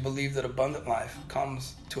 because we believe that abundant life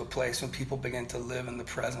comes to a place when people begin to live in the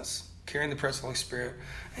presence, carrying the presence of the Holy Spirit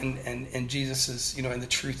and Jesus is, you know, in the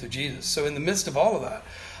truth of Jesus. So in the midst of all of that,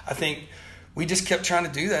 I think we just kept trying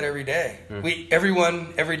to do that every day.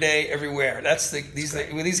 Everyone, every day, everywhere. That's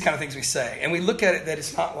these kind of things we say. And we look at it that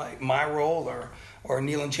it's not like my role or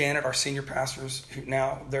Neil and Janet, our senior pastors, who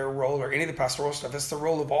now their role, or any of the pastoral stuff. It's the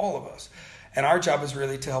role of all of us. And our job is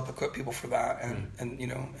really to help equip people for that. And you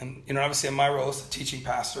know, obviously in my role as the teaching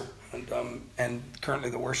pastor and currently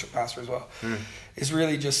the worship pastor as well, is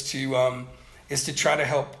really just to try to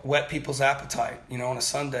help whet people's appetite, you know, on a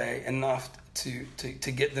Sunday enough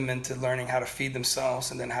to get them into learning how to feed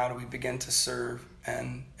themselves, and then how do we begin to serve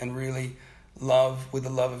and really love with the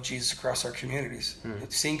love of Jesus across our communities.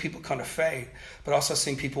 Seeing people come to faith, but also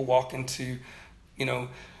seeing people walk into, you know,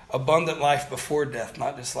 abundant life before death,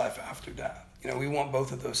 not just life after death. You know, we want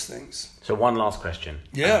both of those things. So one last question.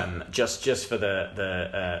 Yeah. Just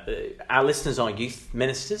for our listeners are youth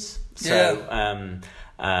ministers. So,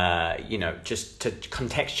 you know, just to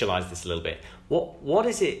contextualize this a little bit, what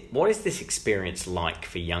is this experience like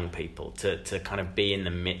for young people to kind of be in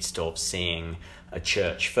the midst of seeing a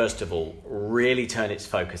church, first of all, really turn its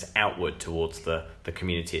focus outward towards the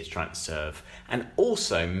community it's trying to serve, and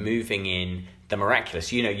also moving in the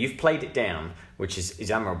miraculous? You know, you've played it down, which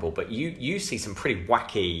is admirable, but you see some pretty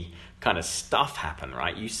wacky kind of stuff happen,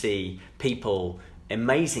 right? You see people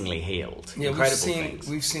amazingly healed, incredible things.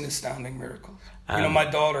 We've seen astounding miracles. You know, my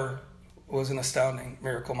daughter was an astounding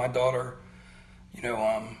miracle. My daughter, you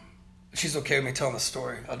know, she's okay with me telling the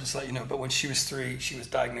story. I'll just let you know. But when she was 3, she was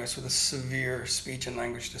diagnosed with a severe speech and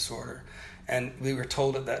language disorder. And we were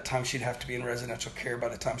told at that time she'd have to be in residential care by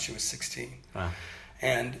the time she was 16. Wow.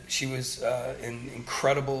 And she was in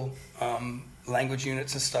incredible language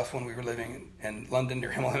units and stuff when we were living in London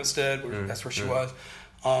near Hemel Hempstead. That's where she was.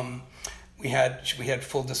 We had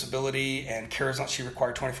full disability and she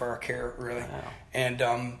required 24-hour care, really. Wow.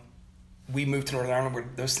 And we moved to Northern Ireland where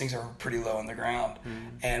those things are pretty low on the ground.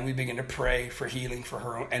 And we began to pray for healing for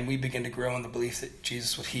her. And we began to grow in the belief that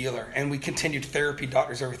Jesus would heal her. And we continued therapy,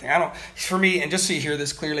 doctors, everything. For me, and just so you hear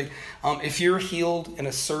this clearly, if you're healed in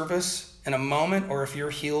a service, in a moment, or if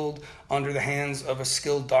you're healed under the hands of a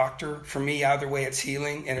skilled doctor, for me, either way, it's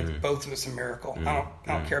healing, and both of it's a miracle. I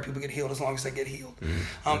don't care if people get healed as long as they get healed.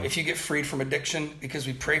 If you get freed from addiction, because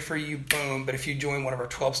we pray for you, boom. But if you join one of our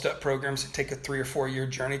 12-step programs and take a 3 or 4 year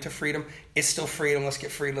journey to freedom, it's still freedom. Let's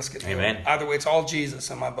get free. Let's get healed. Amen. Either way, it's all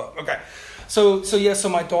Jesus in my book. Okay. So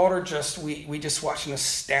my daughter we just watched an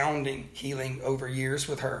astounding healing over years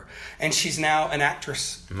with her, and she's now an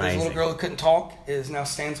actress. Amazing. This little girl who couldn't talk now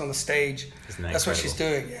stands on the stage. Isn't that That's what incredible? she's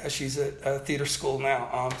doing. Yeah, she's at a theater school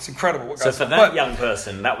now. It's incredible. What So God's for done. that young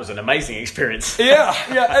person, that was an amazing experience. Yeah.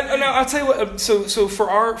 And I'll tell you what. So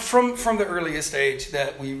for from the earliest age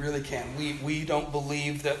that we really can, we don't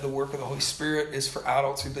believe that the work of the Holy Spirit is for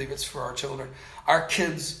adults. We believe it's for our children. Our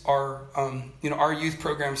kids are, our youth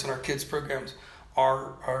programs and our kids programs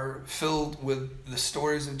are filled with the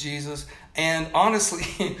stories of Jesus. And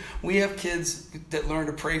honestly, we have kids that learn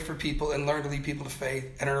to pray for people and learn to lead people to faith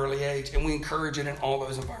at an early age, and we encourage it in all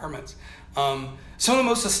those environments. Some of the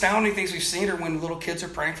most astounding things we've seen are when little kids are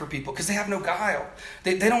praying for people because they have no guile.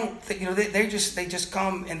 They just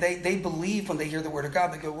come and they believe when they hear the word of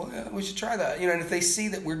God. They go, well, yeah, we should try that. And if they see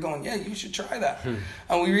that we're going, yeah, you should try that.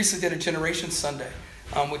 We recently did a Generation Sunday.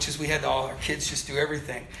 Which is we had all our kids just do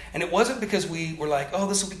everything. And it wasn't because we were like, oh,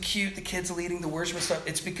 this will be cute, the kids leading the worship and stuff.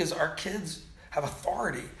 It's because our kids have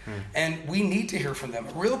authority, and we need to hear from them.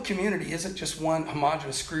 A real community isn't just one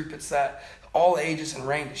homogenous group. It's that all ages and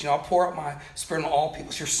ranges. I'll pour out my spirit on all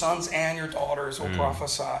people. Your sons and your daughters will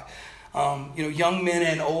prophesy. Young men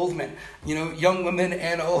and old men. Young women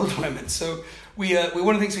and old women. So we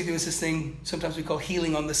one of the things we do is this thing sometimes we call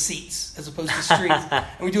healing on the seats as opposed to streets. And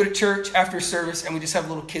we do it at church after service, and we just have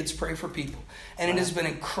little kids pray for people. And it has been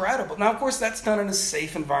incredible. Now, of course, that's done in a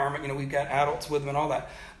safe environment. We've got adults with them and all that.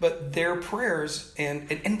 But their prayers and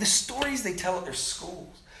the stories they tell at their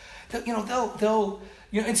schools, they'll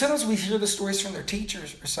and sometimes we hear the stories from their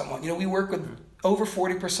teachers or someone. We work with over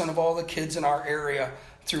 40% of all the kids in our area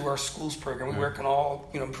through our schools program. We work in all,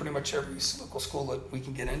 pretty much every local school that we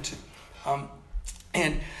can get into.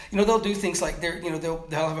 And they'll do things like they'll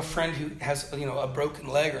have a friend who has a broken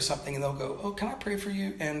leg or something, and they'll go, oh, can I pray for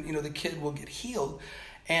you? And the kid will get healed,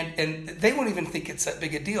 and they won't even think it's that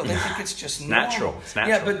big a deal. They think it's just normal. Natural. It's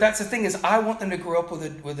natural. Yeah, but that's the thing is I want them to grow up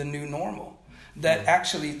with a new normal. That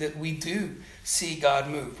actually that we do see God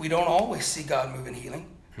move. We don't always see God move in healing,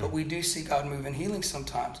 but we do see God move in healing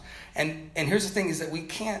sometimes. And here's the thing is that we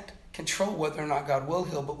can't control whether or not God will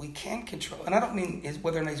heal, but we can control. And I don't mean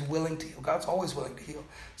whether or not he's willing to heal. God's always willing to heal.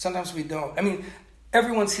 Sometimes we don't. I mean,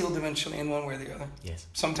 everyone's healed eventually in one way or the other. Yes.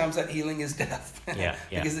 Sometimes that healing is death. Yeah.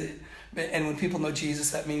 And when people know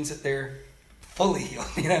Jesus, that means that they're fully healed.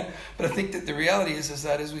 But I think that the reality is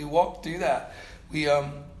that as we walk through that,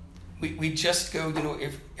 we just go,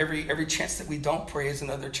 if every chance that we don't pray is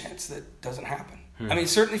another chance that doesn't happen. I mean,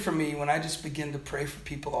 certainly for me, when I just begin to pray for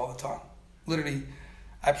people all the time, literally,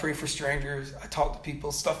 I pray for strangers. I talk to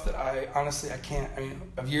people, stuff that I can't.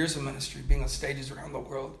 Of years of ministry, being on stages around the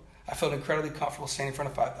world, I felt incredibly comfortable standing in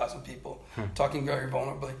front of 5,000 people, talking very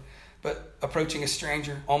vulnerably. But approaching a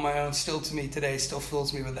stranger on my own, still to me today, still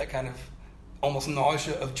fills me with that kind of almost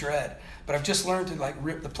nausea of dread. But I've just learned to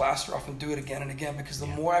rip the plaster off and do it again and again, because the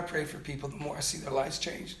more I pray for people, the more I see their lives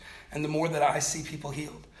change, and the more that I see people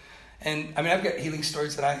healed. And I've got healing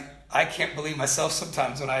stories that I can't believe myself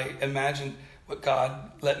sometimes when I imagine what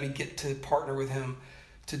God let me get to partner with him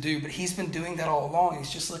to do. But he's been doing that all along. He's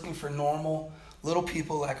just looking for normal little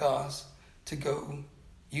people like us to go,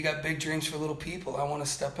 you got big dreams for little people. I want to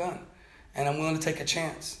step in, and I'm willing to take a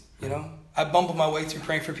chance. I bumble my way through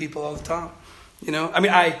praying for people all the time.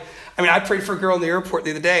 I prayed for a girl in the airport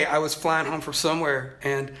the other day. I was flying home from somewhere,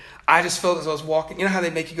 and I just felt as I was walking. You know how they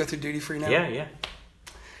make you go through duty free now? Yeah.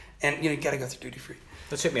 And you got to go through duty free.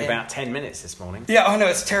 That took me about 10 minutes this morning. Yeah, I know,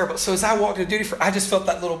 it's terrible. So as I walked into duty free, I just felt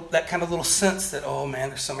that kind of little sense that, oh man,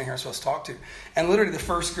 there's somebody here I'm supposed to talk to. And literally the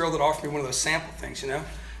first girl that offered me one of those sample things,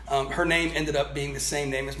 her name ended up being the same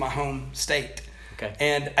name as my home state. Okay.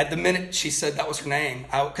 And at the minute she said that was her name,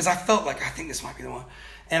 because I felt like, I think this might be the one.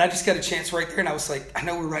 And I just got a chance right there, and I was like, I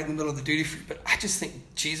know we're right in the middle of the duty free, but I just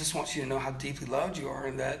think Jesus wants you to know how deeply loved you are,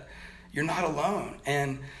 and that you're not alone.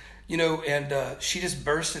 And, you know, and she just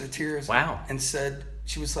burst into tears. Wow. And said,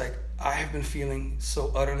 she was like, I have been feeling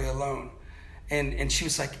so utterly alone. And she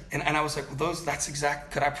was like, and I was like, well, that's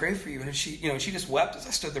exactly, could I pray for you? And she, you know, she just wept as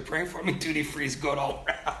I stood there praying for her. I mean, duty free is good all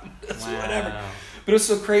around. Wow. Whatever. But it was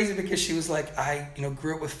so crazy because she was like, I, you know,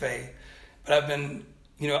 grew up with faith, but I've been,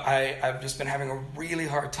 you know, I've just been having a really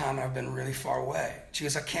hard time. I've been really far away. She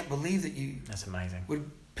goes, I can't believe that you That's amazing. would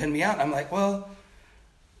pin me out. And I'm like, well,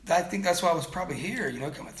 I think that's why I was probably here, you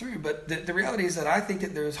know, coming through. But the reality is that I think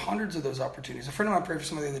that there's hundreds of those opportunities. A friend of mine prayed for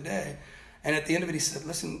somebody the other day, and at the end of it, he said,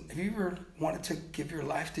 listen, have you ever wanted to give your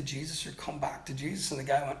life to Jesus or come back to Jesus? And the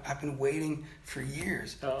guy went, I've been waiting for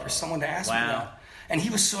years for someone to ask me that. And he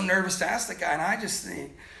was so nervous to ask the guy. And I just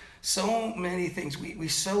think so many things. We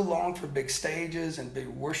so long for big stages and big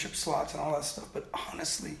worship slots and all that stuff. But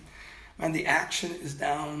honestly, man, the action is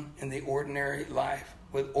down in the ordinary life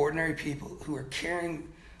with ordinary people who are carrying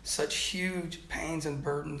such huge pains and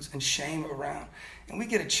burdens and shame around. And we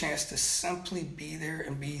get a chance to simply be there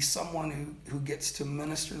and be someone who gets to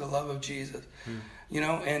minister the love of Jesus. You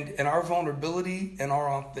know, and our vulnerability and our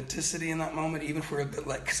authenticity in that moment, even if we're a bit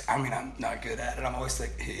like, because I mean, I'm not good at it. I'm always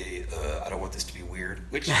like, hey, I don't want this to be weird.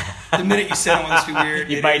 Which the minute you say I don't want this to be weird,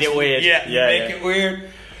 you made it weird. Yeah, you make it weird.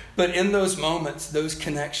 But in those moments, those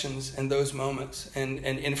connections and those moments,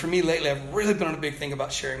 and for me lately, I've really been on a big thing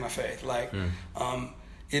about sharing my faith. Like,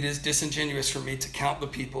 it is disingenuous for me to count the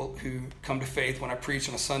people who come to faith when I preach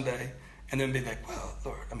on a Sunday and then be like, well,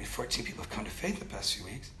 Lord, I mean, 14 people have come to faith the past few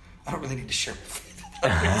weeks. I don't really need to share my faith.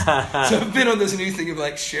 So I've been on this new thing of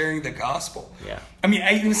like sharing the gospel. Yeah. I mean,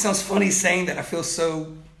 it even sounds funny saying that. I feel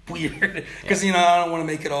so weird because, you know, I don't want to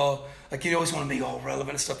make it all, like, you always want to make it all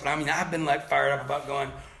relevant and stuff. But I mean, I've been like fired up about going,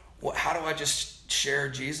 how do I just share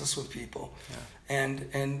Jesus with people? Yeah.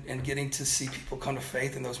 And getting to see people come to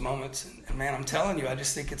faith in those moments. And man, I'm telling you, I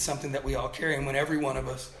just think it's something that we all carry. And when every one of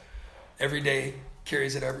us every day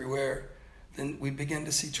carries it everywhere, then we begin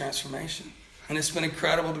to see transformation. And it's been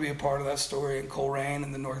incredible to be a part of that story in Coleraine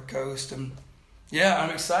and the North Coast. And yeah, I'm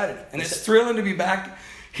excited. And it's thrilling to be back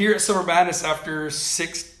here at Summer Madness after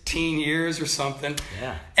 16 years or something.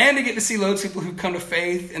 Yeah. And to get to see loads of people who come to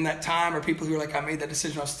faith in that time, or people who are like, I made that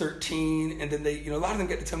decision when I was 13. And then they, you know, a lot of them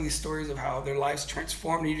get to tell me these stories of how their lives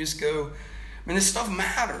transformed. And you just go, I mean, this stuff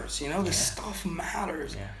matters, you know, this stuff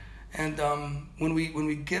matters. Yeah. And when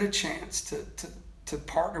we get a chance to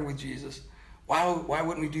partner with Jesus, why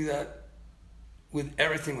wouldn't we do that with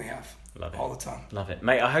everything we have? Love it. All the time. Love it.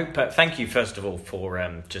 Mate, I hope, thank you first of all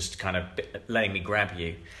for just kind of letting me grab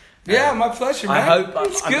you. Yeah, my pleasure, man. I hope,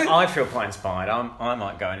 it's good. I feel quite inspired. I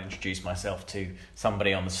might go and introduce myself to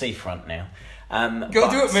somebody on the seafront now.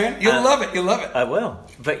 Go do it, man. You'll love it. You'll love it. I will.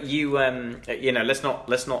 But you know, let's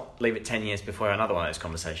not leave it 10 years before another one of those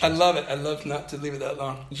conversations. I love it. I love not to leave it that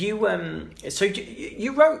long. So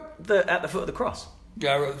you wrote At the Foot of the Cross.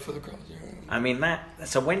 Yeah, I wrote the Foot of the Cross. Yeah. I mean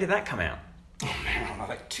so when did that come out? Oh man, I don't know,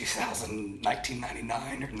 like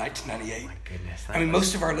 1999 or 1998. Oh my goodness. I mean,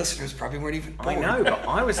 most of our listeners probably weren't even born. I know, but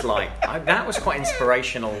I was like, that was quite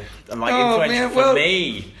inspirational and like influential for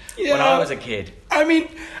me when I was a kid. I mean,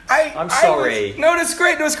 I'm sorry. No, it's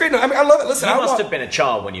great. No, it's great. No, I mean, I love it. Listen, you must have been a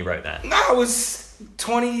child when you wrote that. No, I was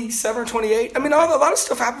 27 or 28. I mean, a lot of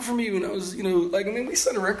stuff happened for me when I was, you know, like, I mean, we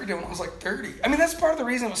signed a record deal when I was like 30. I mean, that's part of the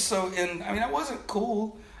reason it was so I wasn't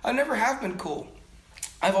cool. I never have been cool.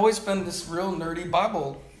 I've always been this real nerdy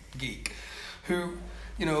Bible geek who,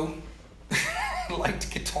 you know,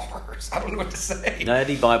 liked guitars. I don't know what to say.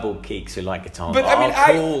 Nerdy Bible geeks who like guitars. But I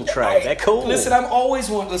mean, cool, Trey. They're cool. Listen, I'm always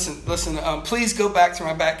listen. Please go back to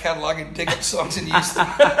my back catalog and dig up songs and use them.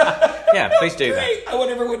 Yeah, please do that. I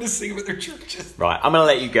want everyone to sing them at their churches. Right, I'm going to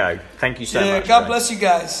let you go. Thank you so much. God bless you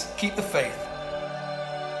guys. Keep the faith.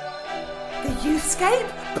 The Youthscape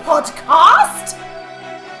podcast.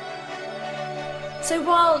 So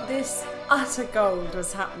while this utter gold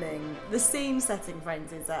was happening, the scene setting,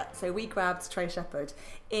 friends, is that so we grabbed Trey Shepherd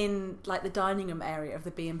in like the dining room area of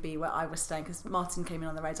the B&B where I was staying, because Martin came in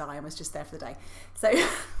on the red eye and was just there for the day. So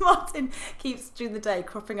Martin keeps during the day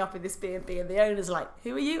cropping up in this B&B, and the owner's like,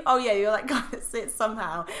 who are you? Oh yeah, you're that guy that sits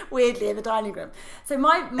somehow weirdly in the dining room. So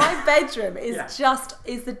my bedroom is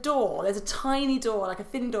is the door. There's a tiny door, like a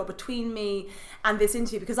thin door between me and this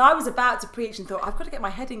interview, because I was about to preach and thought, I've got to get my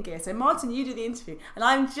head in gear. So Martin, you do the interview, and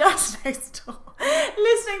I'm just next door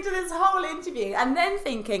listening to this whole interview and then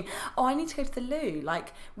thinking, oh, I need to go to the loo.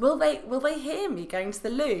 Like, will they hear me going to the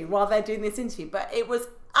loo while they're doing this interview? But it was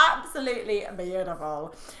absolutely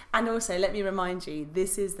beautiful. And also, let me remind you,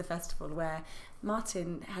 this is the festival where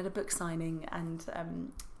Martin had a book signing, and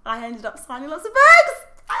I ended up signing lots of books.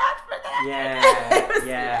 I had to forget.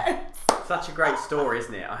 Yeah. Such a great story,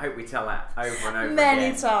 isn't it? I hope we tell that over and over Many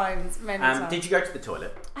again. times. Did you go to the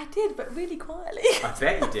toilet? I did, but really quietly. I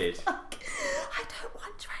bet you did. I don't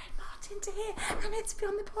want Trey and Martin to hear and it to be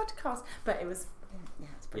on the podcast. But it was,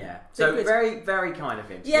 it's brilliant. Yeah. So Good. very, very kind of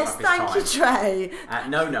him to Yes, give up thank his you, time. Trey. At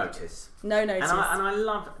no notice. No notice. And I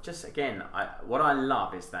love, just again, what I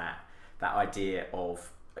love is that idea of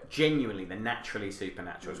genuinely the naturally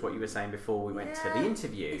supernatural. Is what you were saying before we went to the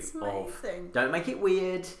interview. It's amazing. Don't make it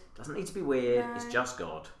weird. Doesn't need to be weird. No. It's just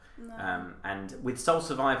God. No. And with Soul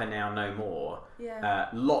Survivor now no more,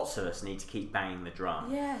 lots of us need to keep banging the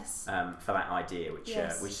drum. Yes. For that idea, which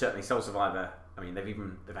Yes. certainly Soul Survivor. I mean,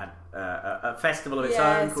 they've had a festival of its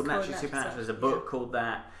Yeah, own it's called called Naturally Naturally Supernatural. There's a Supernatural, book called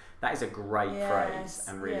that. That is a great phrase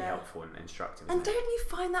and really helpful and instructive. And isn't it? don't you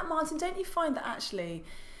find that, Martin? Don't you find that actually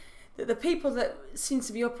that the people that seem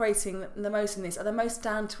to be operating the most in this are the most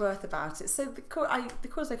down to earth about it? So the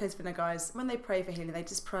Cause Located Vinner guys, when they pray for healing, they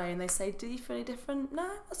just pray and they say, "Do you feel any different? No,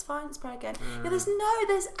 that's fine. Let's pray again." Yeah,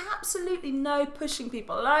 there's absolutely no pushing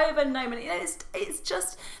people over. No, it's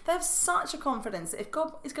just they have such a confidence that if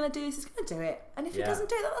God is going to do this, He's going to do it, and if He doesn't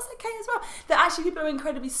do it, that's okay as well. That actually people are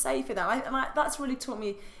incredibly safe in that, and that's really taught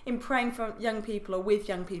me in praying for young people or with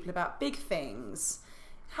young people about big things.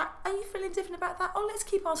 Are you feeling different about that? Oh, let's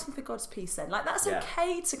keep asking for God's peace then. Like, that's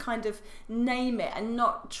okay to kind of name it and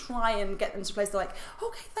not try and get them to a place they're like,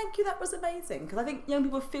 okay, thank you, that was amazing. Because I think young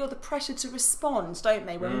people feel the pressure to respond, don't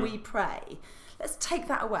they, when we pray. Let's take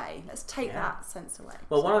that away. Let's take that sense away.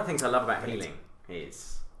 Well, one of the things I love about healing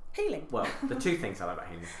is... Healing. Well, the two things I love about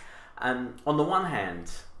healing. On the one hand,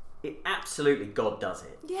 it absolutely, God does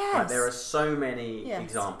it. Yes. Like, there are so many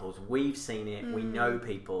examples. We've seen it. We know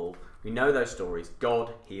people... We know those stories.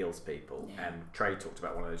 God heals people. And Trey talked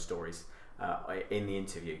about one of those stories in the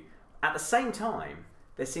interview. At the same time,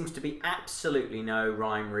 there seems to be absolutely no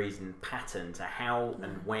rhyme, reason, pattern to how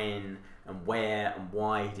and when and where and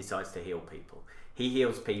why He decides to heal people. He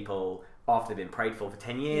heals people after they've been prayed for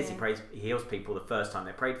 10 years. He heals people the first time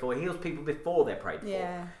they're prayed for. He heals people before they're prayed for.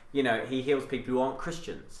 Yeah. You know, He heals people who aren't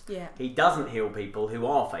Christians. Yeah. He doesn't heal people who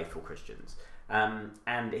are faithful Christians.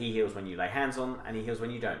 And He heals when you lay hands on, and He heals when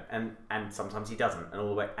you don't, and sometimes He doesn't, and all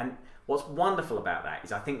the way. And what's wonderful about that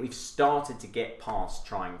is I think we've started to get past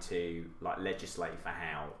trying to like legislate for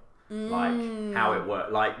how it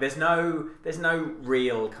works. Like there's no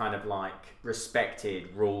real kind of like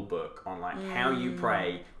respected rule book on like how you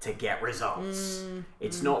pray to get results.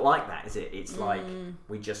 It's not like that, is it? It's like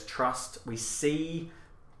we just trust. We see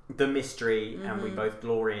the mystery and we both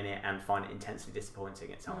glory in it and find it intensely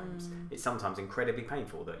disappointing at times. It's sometimes incredibly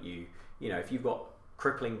painful that you know, if you've got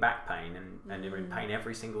crippling back pain and you're in pain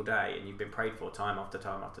every single day and you've been prayed for time after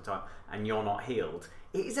time after time and you're not healed,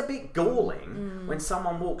 it is a bit galling when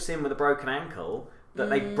someone walks in with a broken ankle that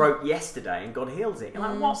they broke yesterday and God heals it. You're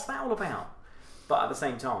like, what's that all about? But at the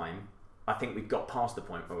same time, I think we've got past the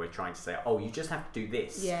point where we're trying to say, oh, you just have to do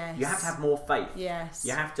this. Yes. You have to have more faith. Yes.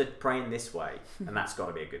 You have to pray in this way. And that's got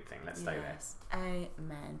to be a good thing. Let's stay there.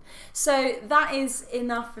 Amen. So that is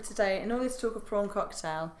enough for today. And all this talk of prawn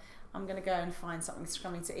cocktail, I'm going to go and find something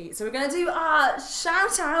scrummy to eat. So we're going to do our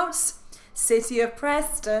shout-outs. City of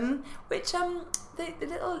Preston, which the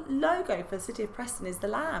little logo for the City of Preston is the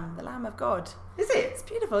Lamb of God. Is it? It's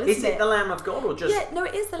beautiful, isn't it? Is it the Lamb of God or just... Yeah, no,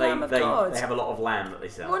 it is the Lamb of God. They have a lot of lamb that they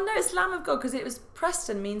sell. Well, no, it's Lamb of God because it was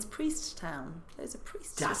Preston means priest town. There's a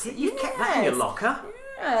priest. Does it? You've kept that in your locker?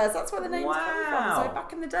 Yes, that's where the name's come from. Wow. So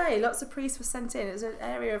back in the day, lots of priests were sent in. It was an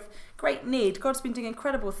area of great need. God's been doing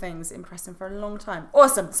incredible things in Preston for a long time.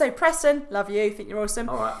 Awesome. So Preston, love you. Think you're awesome.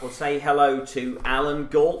 All right, we'll say hello to Alan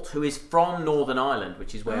Galt, who is from Northern Ireland,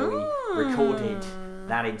 which is where we recorded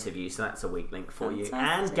that interview. So that's a weak link for you.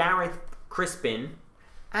 And Gareth Crispin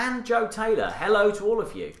and Joe Taylor. Hello to all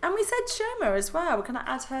of you. And we said Shoma as well. We're going to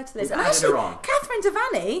add her to this. We've And added actually, her on. Catherine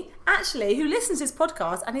Devaney, actually, who listens to this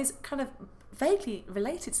podcast and is kind of vaguely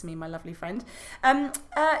related to me, my lovely friend.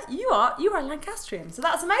 You are a Lancastrian, so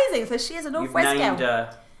that's amazing. So she is a Northwest girl.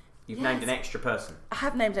 You've named an extra person. I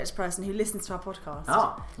have named an extra person who listens to our podcast.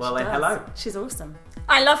 Oh, well She then, does. hello. She's awesome.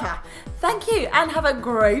 I love her. Thank you, and have a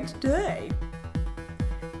great day.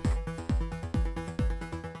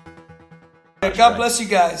 God bless you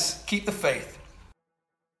guys. Keep the faith.